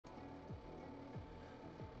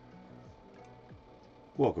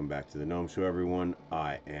Welcome back to the Gnome Show, everyone.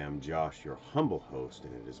 I am Josh, your humble host,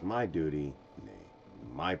 and it is my duty, nay,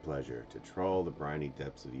 my pleasure, to trawl the briny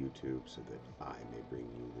depths of YouTube so that I may bring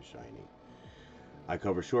you the shiny. I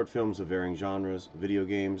cover short films of varying genres, video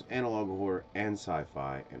games, analog horror, and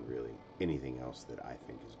sci-fi, and really anything else that I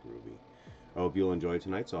think is groovy. I hope you'll enjoy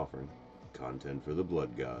tonight's offering, content for the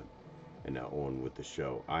Blood God. And now on with the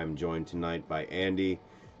show. I'm joined tonight by Andy.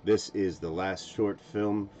 This is the last short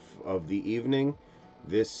film of the evening.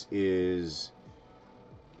 This is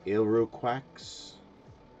Ihruquax.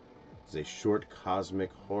 It's a short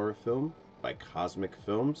cosmic horror film by Cosmic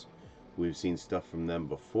Films. We've seen stuff from them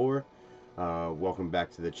before. Welcome back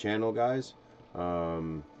to the channel, guys.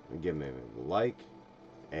 Give me a like,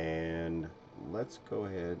 and let's go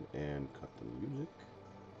ahead and cut the music.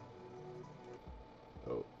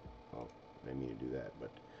 Oh, I didn't mean to do that, but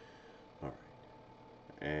all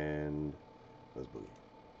right. And let's boogie.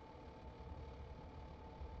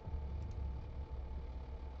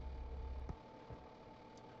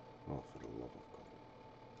 Oh, for the love of God.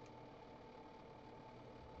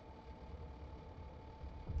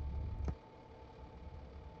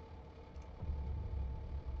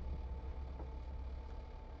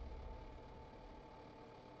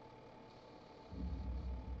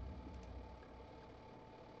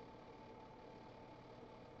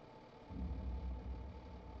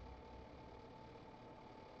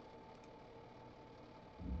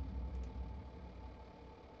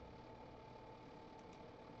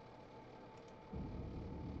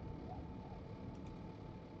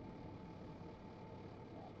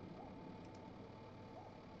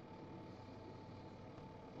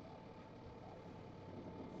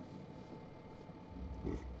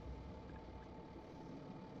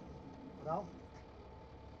 Goddag.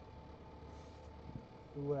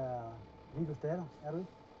 Du er Vigos datter, er du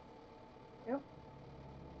ikke? Jo.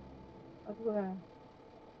 Og du er? Ja,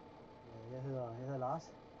 jeg hedder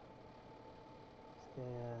Lars. Skal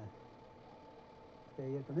jeg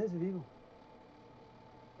hjælpe dig ned til Vigo?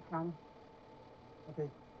 Det kan du. Okay.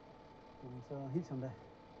 Jamen, så hils ham da.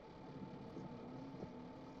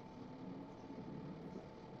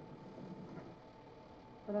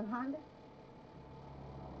 Hvordan har han det?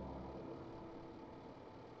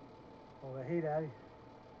 For at være helt ærlig,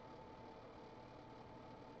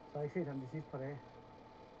 så har jeg ikke set ham de sidste par dage.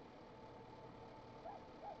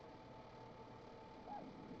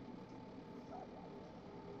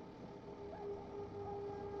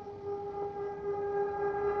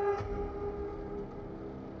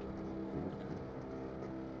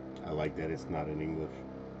 I like that it's not in English.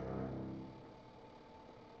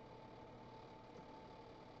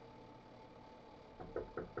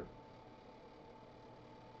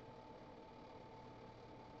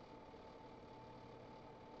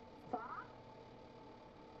 Far?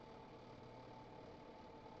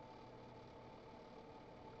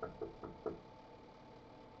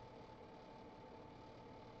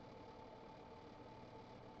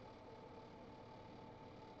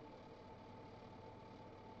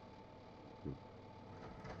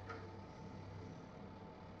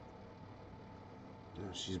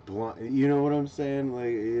 She's blind. You know what I'm saying?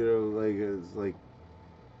 Like, it's like.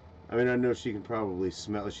 I mean, I know she can probably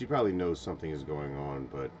smell. She probably knows something is going on,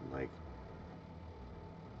 but like.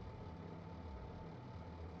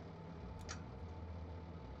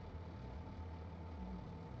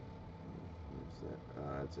 What's that?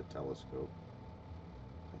 It's a telescope.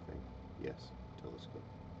 I think. Yes, telescope.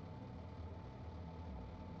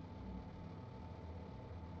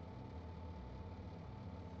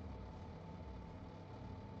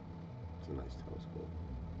 It's a nice telescope.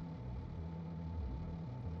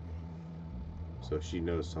 So she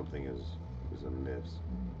knows something is amiss.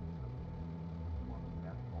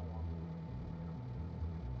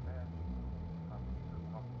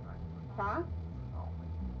 Far?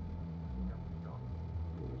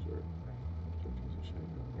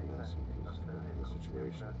 The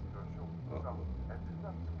situation.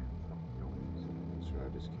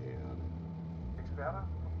 Described as chaotic. Eksperter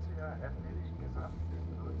kommenterer, at dette ikke kan sammenlignes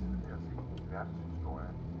med noget tidligere set i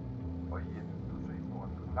verdenshistorien. Og i et forsøg på at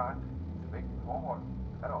forklare de sædvanlige forhold,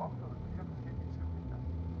 er der opstået flere forskellige teorier.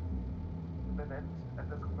 Blandt andet, at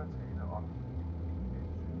der skulle være tale om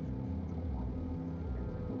symptomer,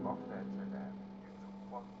 et voksende antal af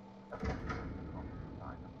biotoper, at der kom til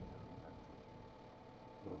tegner på planeterne.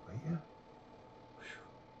 Maria?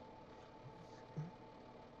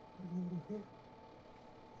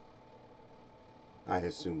 I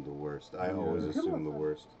assume the worst. I always assume the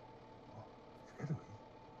worst. Skal du ikke?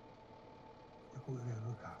 Jeg går ud og laver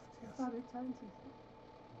noget kaffe til os. Så har du ikke taget en tid.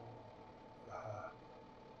 Ja.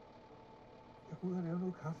 Jeg går ud og laver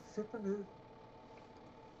noget kaffe. Sæt dig ned.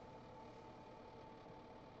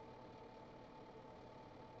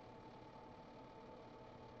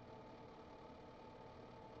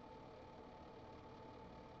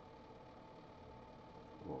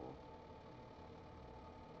 Oh.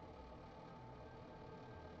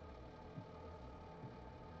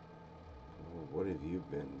 Oh, what have you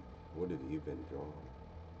been drawing?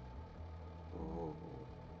 Oh.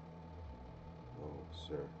 Oh,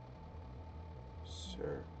 sir.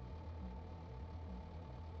 Sir.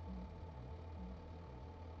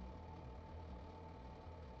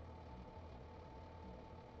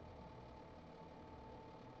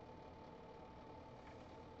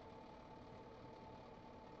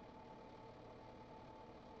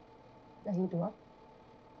 Hvad hængte du op?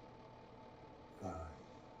 Bare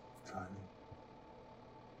tegning.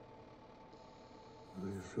 Når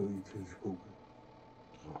jeg så i teleskopet,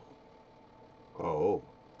 Oh.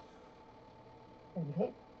 Er det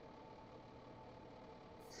pænt?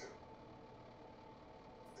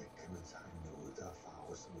 der kan man tegne noget, der er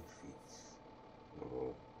farver, som ikke findes.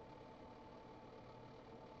 Oh.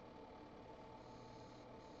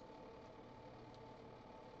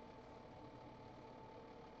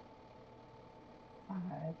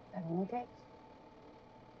 Er der noget galt?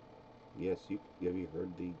 Yes, have you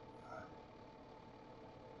heard the...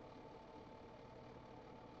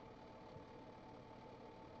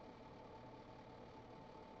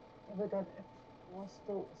 Jeg ved godt, at vores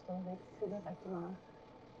stå stadigvæk fylder rigtig meget.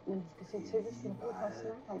 Men du skal se til, hvis du har brug for at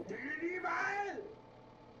snakke om det. Det er lige meget!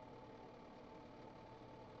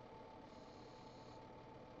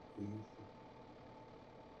 Det eneste,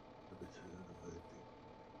 der betyder noget af det.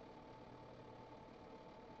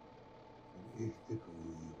 En ægte god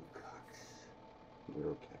Ihruquax.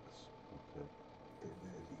 Ihruquax. Okay. Den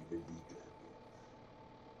er jeg alligevel ligeglad med.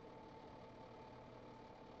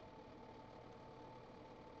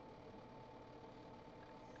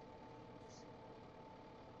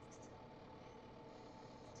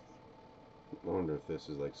 I wonder if this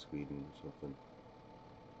is like Sweden or something.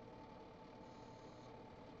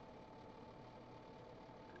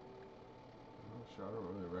 I'm not sure. I don't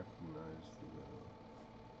really recognize the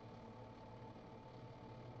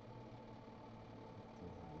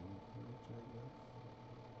language, I guess.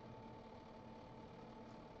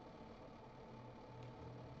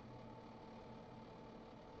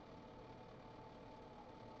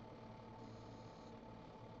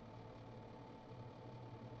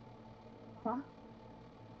 Far?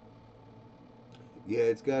 Yeah,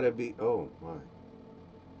 it's gotta be. Oh my.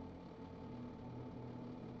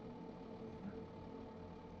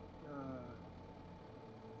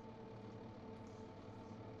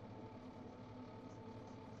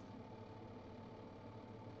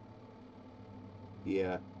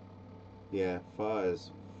 Yeah, yeah. Fa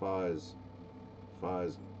is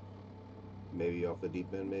maybe off the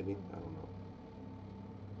deep end. Maybe I don't know.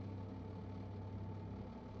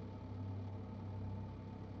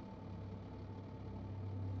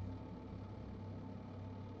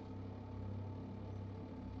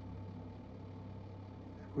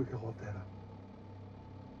 Jeg skulle ikke have råbt af dig.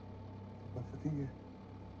 Det var fordi,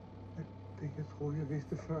 at det jeg troede, jeg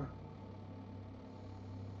vidste før.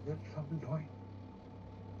 Alt sammen løgn.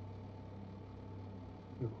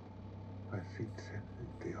 Nu har jeg set sandheden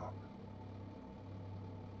deroppe.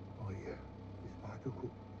 Maria, hvis bare du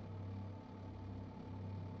kunne.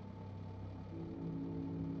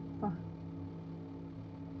 Far?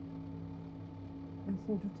 Jeg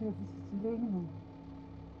siger, du tager det til læge nu.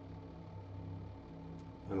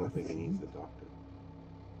 I don't think he needs the doctor.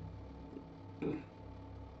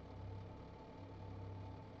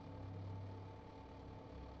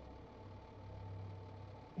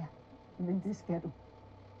 Ja, men det skal du.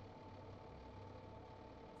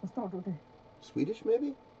 Forstår du det? Swedish,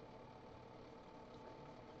 maybe?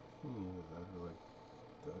 Either that or like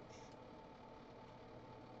Dutch.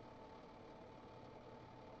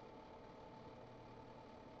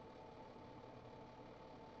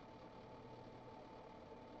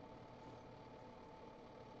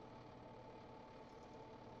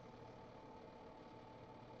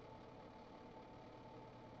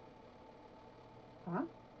 Far?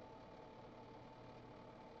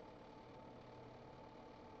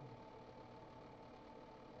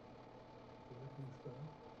 Hvad kan du spørge?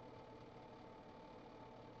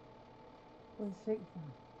 Gå i seng,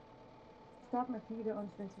 far. Stop med at kigge det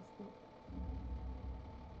åndssvagt til skuld.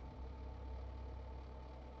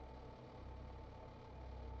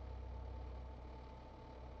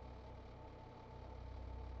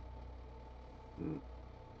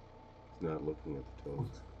 He's not looking at the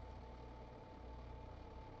toes.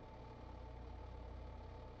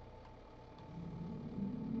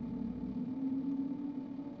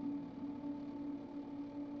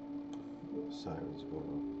 Sirens going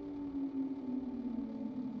off.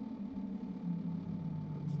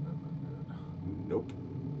 That's never good. Nope.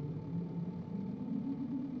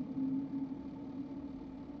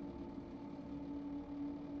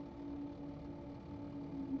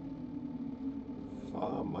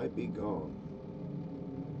 might be gone.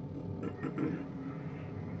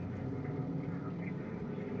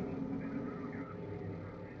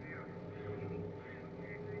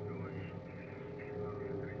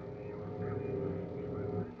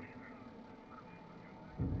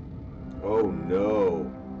 Oh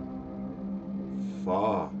no.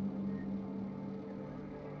 Fuck.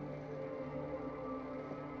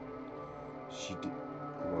 She did.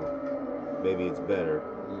 Well, maybe it's better.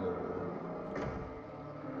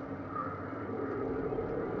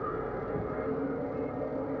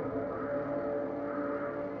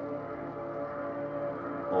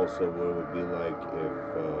 Also, what it would be like if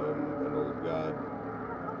an old god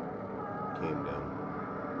came down.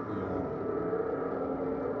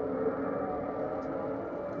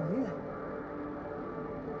 Camilla,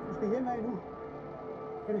 du skal hjem af nu.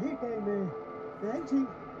 Er det helt galt med alting?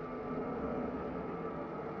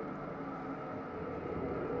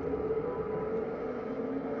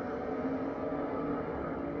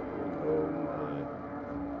 Oh my.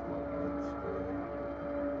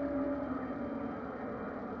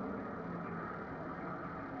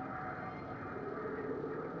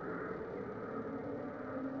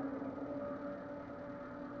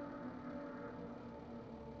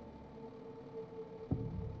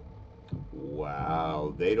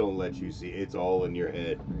 Wow, they don't let you see. It's all in your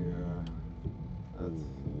head. Yeah.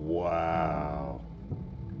 Wow.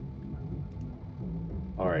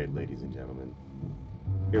 All right, ladies and gentlemen.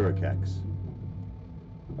 Ihruquax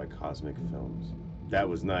by Cosmic Films. That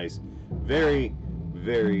was nice. Very,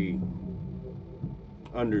 very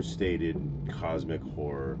understated cosmic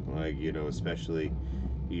horror. Like, you know, especially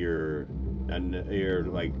you're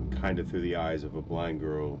like kind of through the eyes of a blind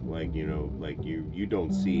girl. Like, you know, like you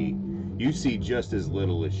don't see, you see just as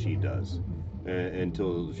little as she does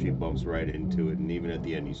until she bumps right into it. And even at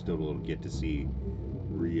the end, you still don't get to see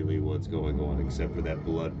really what's going on, except for that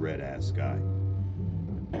blood red ass sky.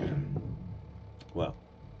 Well,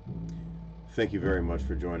 thank you very much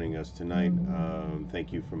for joining us tonight.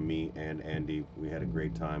 Thank you from me and Andy. We had a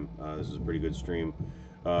great time. This was a pretty good stream.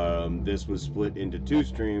 This was split into 2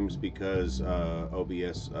 streams because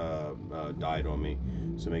OBS died on me.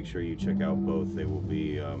 So make sure you check out both. They will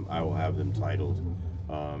be, I will have them titled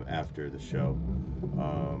after the show.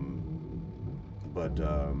 But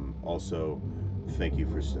also, thank you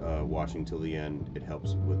for watching till the end. It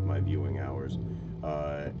helps with my viewing hours.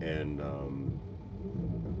 And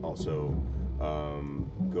also,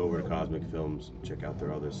 go over to Cosmic Films, check out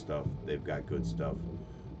their other stuff. They've got good stuff.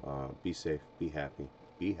 Be safe, be happy,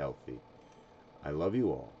 be healthy. I love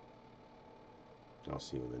you all. I'll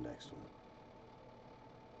see you in the next one.